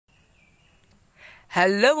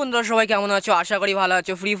Hello বন্ধুরা, সবাই কেমন আছো? আশা করি ভালো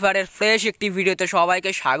আছো। ফ্রি ফায়ারের ফ্রেশ একটি ভিডিওতে সবাইকে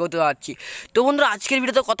স্বাগত জানাচ্ছি। তো বন্ধুরা, আজকের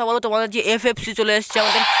ভিডিওতে কথা বলবো তোমাদের যে FFC চলে এসেছে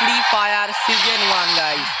আমাদের free fire season 1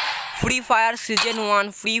 guys. Free fire season 1,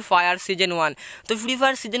 free fire season 1। তো ফ্রি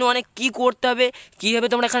ফায়ার সিজন 1-এ কী করতে হবে, কীভাবে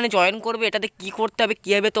তোমরা এখানে জয়েন করবে, এটাতে কী করতে হবে,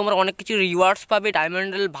 কীভাবে তোমরা অনেক কিছু রিওয়ার্ডস পাবে,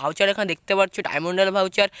 ডায়মন্ডাল ভাউচার এখানে দেখতে পাচ্ছ, ডায়মন্ডাল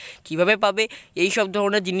ভাউচার কীভাবে পাবে, এই সব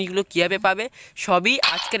ধরনের জিনিসগুলো কীভাবে পাবে সবই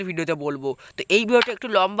আজকের ভিডিওতে বলবো। তো এই ভিডিওটা একটু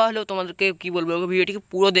লম্বা হলেও তোমাদেরকে কী বলবো, ভিডিওটিকে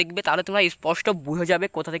পুরো দেখবে, তাহলে তোমরা স্পষ্ট বুঝে যাবে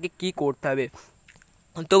কোথা থেকে কী করতে হবে।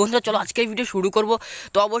 তো বন্ধুরা, চলো আজকের ভিডিও শুরু করবো।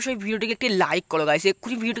 তো অবশ্যই ভিডিওটিকে একটি লাইক করো গাইস,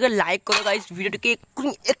 এক্ষুনি ভিডিওটিকে লাইক করো গাইস, ভিডিওটিকে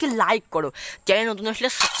এক্ষুনি একটি লাইক করো। চ্যানেল নতুন আসলে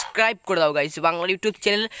সাবস্ক্রাইব করে দাও guys, Bangla YouTube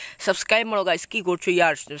channel subscribe করো গাইস। কী করছো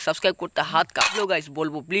ইয়ার, সাবস্ক্রাইব করতে হাত কাঁপলেও গাইস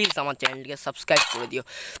বলবো প্লিজ আমার চ্যানেলটিকে সাবস্ক্রাইব করে দিও।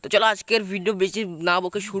 তো চলো আজকের ভিডিও বেশি না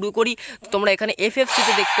বকে শুরু করি। তোমরা এখানে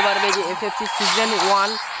FFCতে দেখতে পারবে যে FFC সিজন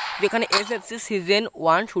 1, যেখানে FFC সিজন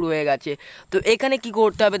 1 শুরু হয়ে গেছে। তো এখানে কি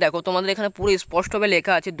করতে হবে দেখো, তোমাদের এখানে পুরো স্পষ্টভাবে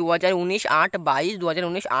লেখা আছে 2019-8-22,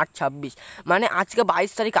 2019-8-26, মানে আজকে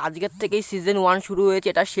 22 তারিখ, আজকের থেকেই সিজন 1 শুরু হয়েছে।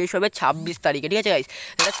 এটা শেষ হবে 26 তারিখে, ঠিক আছে গাইস?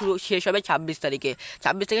 এটা শেষ হবে 26 তারিখে।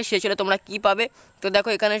 26 তারিখে শেষ হলে তোমরা কী পাবে, তো দেখো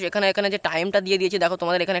এখানে যে টাইমটা দিয়ে দিয়েছে, দেখো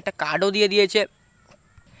তোমাদের এখানে একটা কার্ডও দিয়ে দিয়েছে।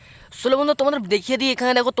 চলো বন্ধু, তোমাদের দেখিয়ে দিই।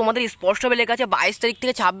 এখানে দেখো তোমাদের স্পষ্টভাবে লেখা আছে 22 তারিখ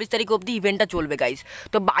থেকে 26 তারিখ অবধি ইভেন্টটা চলবে গাইস।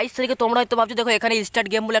 তো 22 তারিখে তোমরা হয়তো ভাবছো, দেখো এখানে স্টার্ট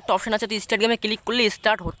গেম বলে একটা অপশন আছে, তো স্টার্ট গেমে ক্লিক করলে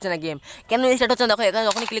স্টার্ট হচ্ছে না গেম। কেন স্টার্ট হচ্ছে না? দেখো এখানে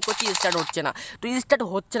যখনই ক্লিক করছি স্টার্ট হচ্ছে না। তো স্টার্ট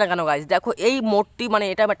হচ্ছে না কেন গাইস? দেখো এই মোডটি, মানে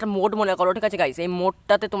এটা একটা মোড মনে করো, ঠিক আছে গাইস? এই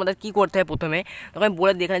মোডটাতে তোমাদের কী করতে হবে, প্রথমে তখন আমি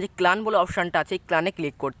বলে দিই, এখানে যে ক্লান বলে অপশানটা আছে, এই ক্লানে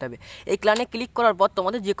ক্লিক করতে হবে। এই ক্লানে ক্লিক করার পর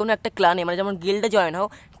তোমাদের যে কোনো একটা ক্লানে, মানে যেমন গিল্ডে জয়েন হও,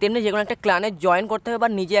 তেমনি যে কোনো একটা ক্লানে জয়েন করতে হবে, বা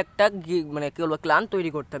নিজে একটা মানে কী বলবো ক্লান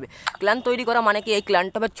তৈরি করতে হবে। ক্লান তৈরি করা মানে কি, এই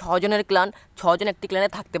ক্লানটা হবে 6 জনের ক্লান, 6 জন একটি ক্লানে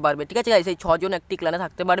থাকতে পারবে, ঠিক আছে গাইস? এই 6 জন একটি ক্লানে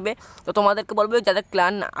থাকতে পারবে। তো তোমাদেরকে বলবে যাদের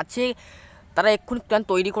ক্লান আছে তারা এক্ষুনি ক্লান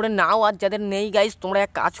তৈরি করে নাও, আর যাদের নেই গাইস তোমরা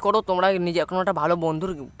এক কাজ করো, তোমরা নিজে কোনো একটা ভালো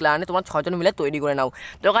বন্ধুর ক্লানে তোমরা 6 জন মিলে তৈরি করে নাও।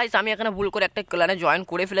 তো গাইস আমি এখানে ভুল করে একটা ক্লানে জয়েন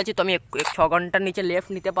করে ফেলেছি, তো আমি 6 ঘন্টার নিচে লেফট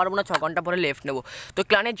নিতে পারবো না, 6 ঘন্টা পরে লেফট নেবো। তো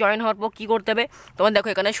ক্লানে জয়েন হওয়ার পর কী করতে হবে, তোমার দেখো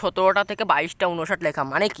এখানে 17টা থেকে 22টা 59 লেখা,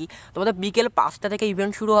 মানে কি তোমাদের বিকেল 5টা থেকে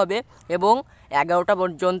ইভেন্ট শুরু হবে এবং 11টা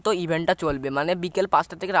পর্যন্ত ইভেন্টটা চলবে, মানে বিকেল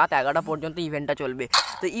 5টা থেকে রাত 11টা পর্যন্ত ইভেন্টটা চলবে।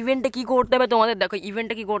 তো ইভেন্টে কী করতে হবে তোমাদের, দেখো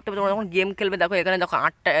ইভেন্টে কী করতে হবে, তোমরা যখন গেম খেলবে, দেখো এখানে দেখো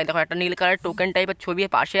 8টা, দেখো একটা নীল কালার টোকেন টাইপের ছবি,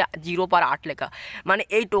 পাশে 0/8 লেখা, মানে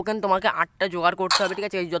এই টোকেন তোমাকে 8টা জোগাড় করতে হবে, ঠিক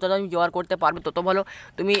আছে? যতটা তুমি জোগাড় করতে পারবে তত ভালো,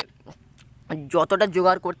 তুমি যতটা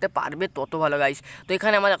জোগাড় করতে পারবে তত ভালো গাইস। তো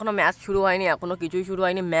এখানে আমার এখনও ম্যাচ শুরু হয়নি, এখনও কিছুই শুরু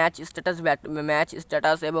হয়নি। ম্যাচ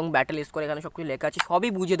স্ট্যাটাস এবং ব্যাটেল স্কোর এখানে সব কিছু লেখা আছে, সবই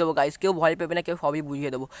বুঝিয়ে দেবো গাইস, কেউ ভয় পেবে না, কেউ সবই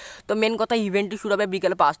বুঝিয়ে দেবো। তো মেন কথা, ইভেন্টটি শুরু হবে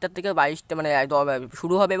বিকেল 5টা থেকে 22টা, মানে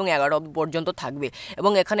শুরু হবে এবং 11টা পর্যন্ত থাকবে।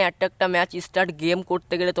 এবং এখানে একটা ম্যাচ স্টার্ট গেম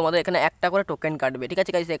করতে গেলে তোমাদের এখানে একটা করে টোকেন কাটবে, ঠিক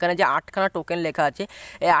আছে গাইস? এখানে যে 8খানা টোকেন লেখা আছে,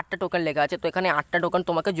 এই 8টা টোকেন লেখা আছে, তো এখানে 8টা টোকেন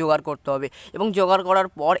তোমাকে জোগাড় করতে হবে, এবং জোগাড় করার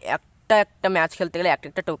পর একটা ম্যাচ খেলতে গেলে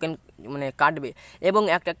একটা টোকেন মানে কাটবে, এবং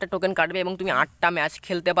একটা টোকেন কাটবে, এবং তুমি 8টা ম্যাচ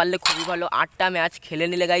খেলতে পারলে খুবই ভালো। 8টা ম্যাচ খেলে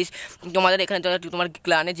নিলে গাইস, তোমাদের এখানে তোমার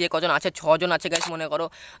ক্লানে যে কজন আছে, 6 জন আছে গাইস মনে করো।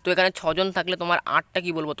 তো এখানে 6 জন থাকলে তোমার 8টা,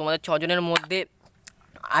 কি বলবো, তোমাদের 6 জনের মধ্যে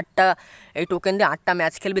 8টা এই টোকেন দিয়ে 8টা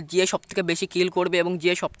ম্যাচ খেলবে, যে সব থেকে বেশি কিল করবে এবং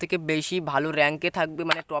যে সব থেকে বেশি ভালো র্যাঙ্কে থাকবে,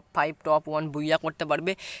 মানে টপ 5 টপ 1 বুইয়া করতে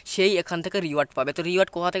পারবে, সেই এখান থেকে রিওয়ার্ড পাবে। তো রিওয়ার্ড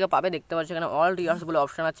কোথা থেকে পাবে দেখতে পাচ্ছ, এখানে অল রিওয়ার্ডস বলে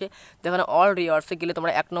অপশান আছে। তো এখানে অল রিওয়ার্ডসে গেলে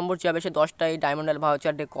তোমরা 1 নম্বর যাবে সে 10টা এই ডায়মন্ডাল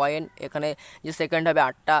ভাউচার ডে কয়েন, এখানে যে সেকেন্ড হবে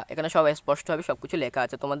 8টা, এখানে সব স্পষ্ট হবে, সব কিছু লেখা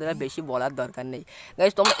আছে, তোমাদের আর বেশি বলার দরকার নেই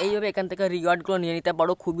গাইস। তোমরা এইভাবে এখান থেকে রিওয়ার্ডগুলো নিয়ে নিতে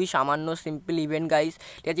পারো, খুবই সামান্য সিম্পল ইভেন্ট গাইস,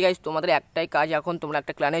 ঠিক আছে গাইস? তোমাদের একটাই কাজ, এখন তোমরা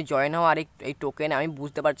একটা ক্লানে জয়েন হও, আর এই টোকেন আমি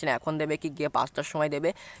বুঝতে পারছি না এখন দেবে কি গিয়ে 5টার সময় দেবে,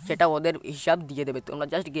 সেটা ওদের হিসাব দিয়ে দেবে, তোমরা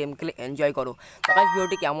জাস্ট গেম খেলে এনজয় করো। তো গাইস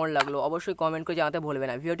ভিডিওটি কেমন লাগলো অবশ্যই কমেন্ট করে জানাতে ভুলবে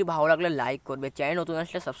না, ভিডিওটি ভালো লাগলে লাইক করবে, চ্যানেল নতুন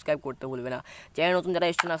আসলে সাবস্ক্রাইব করতে ভুলবে না, চ্যানেল নতুন যারা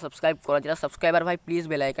এসছে না সাবস্ক্রাইব করো, যারা সাবস্ক্রাইবার ভাই প্লিজ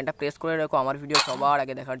বেল আইকনটা প্রেস করে রাখো আমার ভিডিও সবার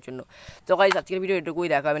আগে দেখার জন্য। তো গাইস আজকের ভিডিও এটুকুই,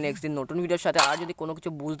 দেখা হবে নেক্সট দিন নতুন ভিডিওর সাথে। আর যদি কোনো কিছু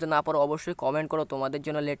বুঝতে না পারো অবশ্যই কমেন্ট করো, তোমাদের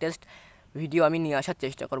জন্য লেটেস্ট ভিডিও আমি নিয়ে আসার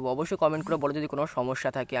চেষ্টা করবো। অবশ্যই কমেন্ট করে বলো যদি কোনো সমস্যা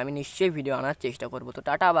থাকে, আমি নিশ্চয়ই ভিডিও আনার চেষ্টা করবো। তো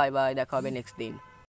টাটা, বাই বাই, দেখা হবে নেক্সট দিন।